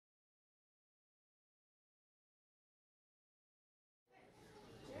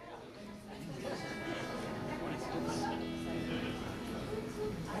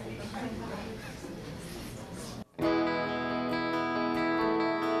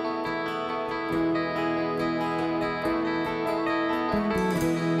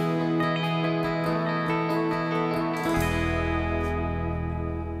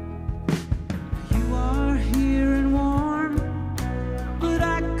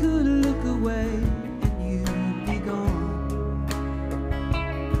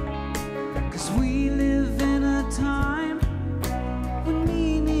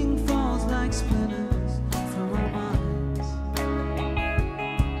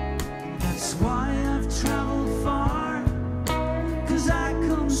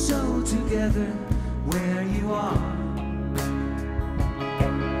together where you are.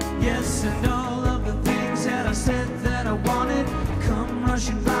 Yes, and all of the things that I said that I wanted come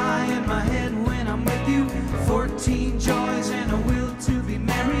rushing by in my head when I'm with you. 14 joys and a will to be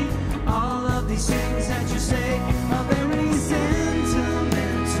merry. All of these things that you say are very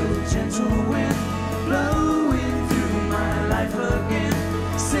sentimental. Gentle wind blowing through my life again.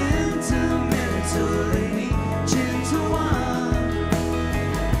 Sentimental lady, gentle one.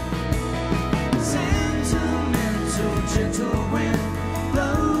 Sentimental, gentle wind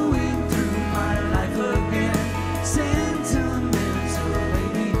blowing through my life again. Sentimental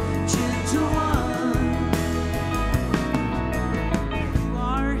lady, gentle one. You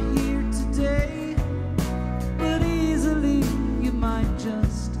are here today, but easily you might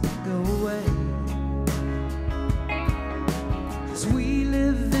just go away. 'Cause we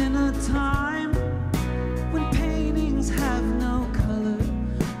live in a time when paintings have no color,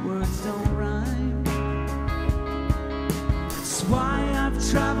 words don't rhyme. That's why I've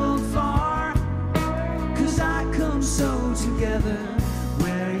traveled far, 'cause I come so together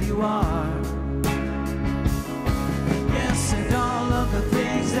where you are. Yes, and all of the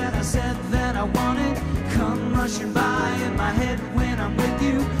things that I said that I wanted come rushing by in my head when I'm with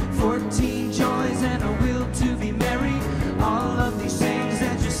you. 14 joys and a will to be merry. All of these things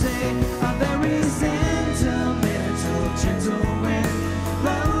that you say are very sentimental. Gentle wind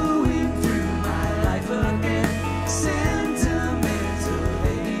blowing through my life again. Sentimental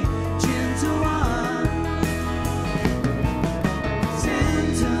lady, gentle one.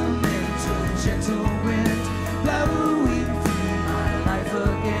 Sentimental, gentle wind blowing through my life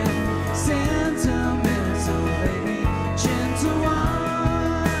again. Sentimental lady, gentle one.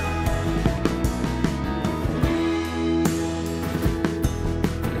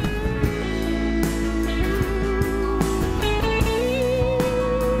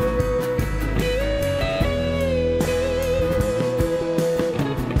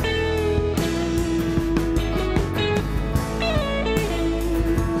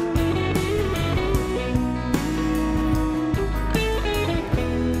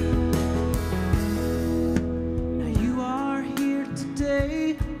 Now you are here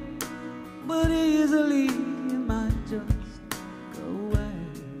today, but easily you might just go away.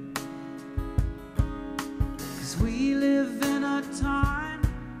 'Cause we live in a time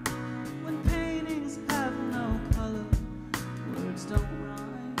when paintings have no color, words don't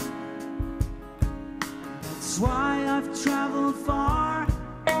rhyme. That's why I've traveled far,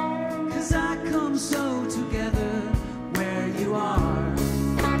 'cause I come so together where you are.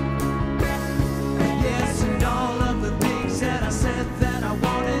 Yes, and all of the things that I said that I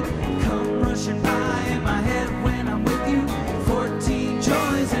wanted come rushing by in my head when I'm with you. 14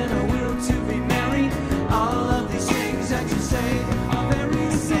 joys and a will to be merry. All of these things that you say are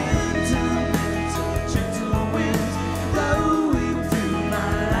very sentimental. Gentle winds blowing through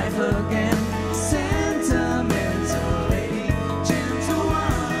my life again. Sentimental lady, gentle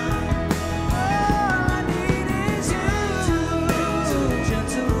one. All I need is you. Sentimental,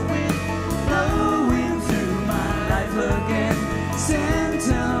 gentle wind blowing through my life again.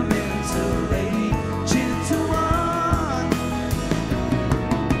 Sentimental lady, gentle one.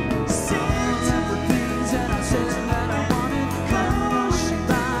 Sentimental things that I said that I wanted come rushing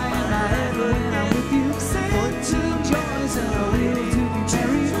by in my head when I'm with you. 14 joys and a will to be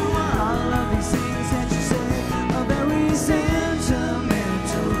merry. All of these things that you say are very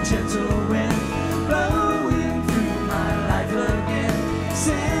sentimental. Gentle wind blowing through my life again.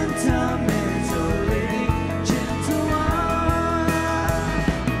 Sentimental lady, gentle one.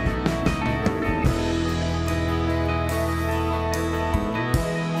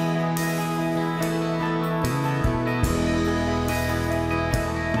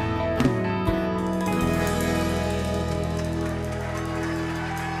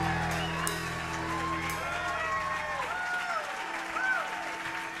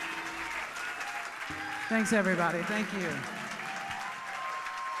 Thanks, everybody. Thank you.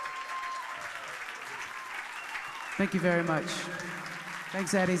 Thank you very much.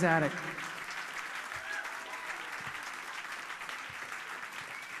 Thanks, Eddie's Attic.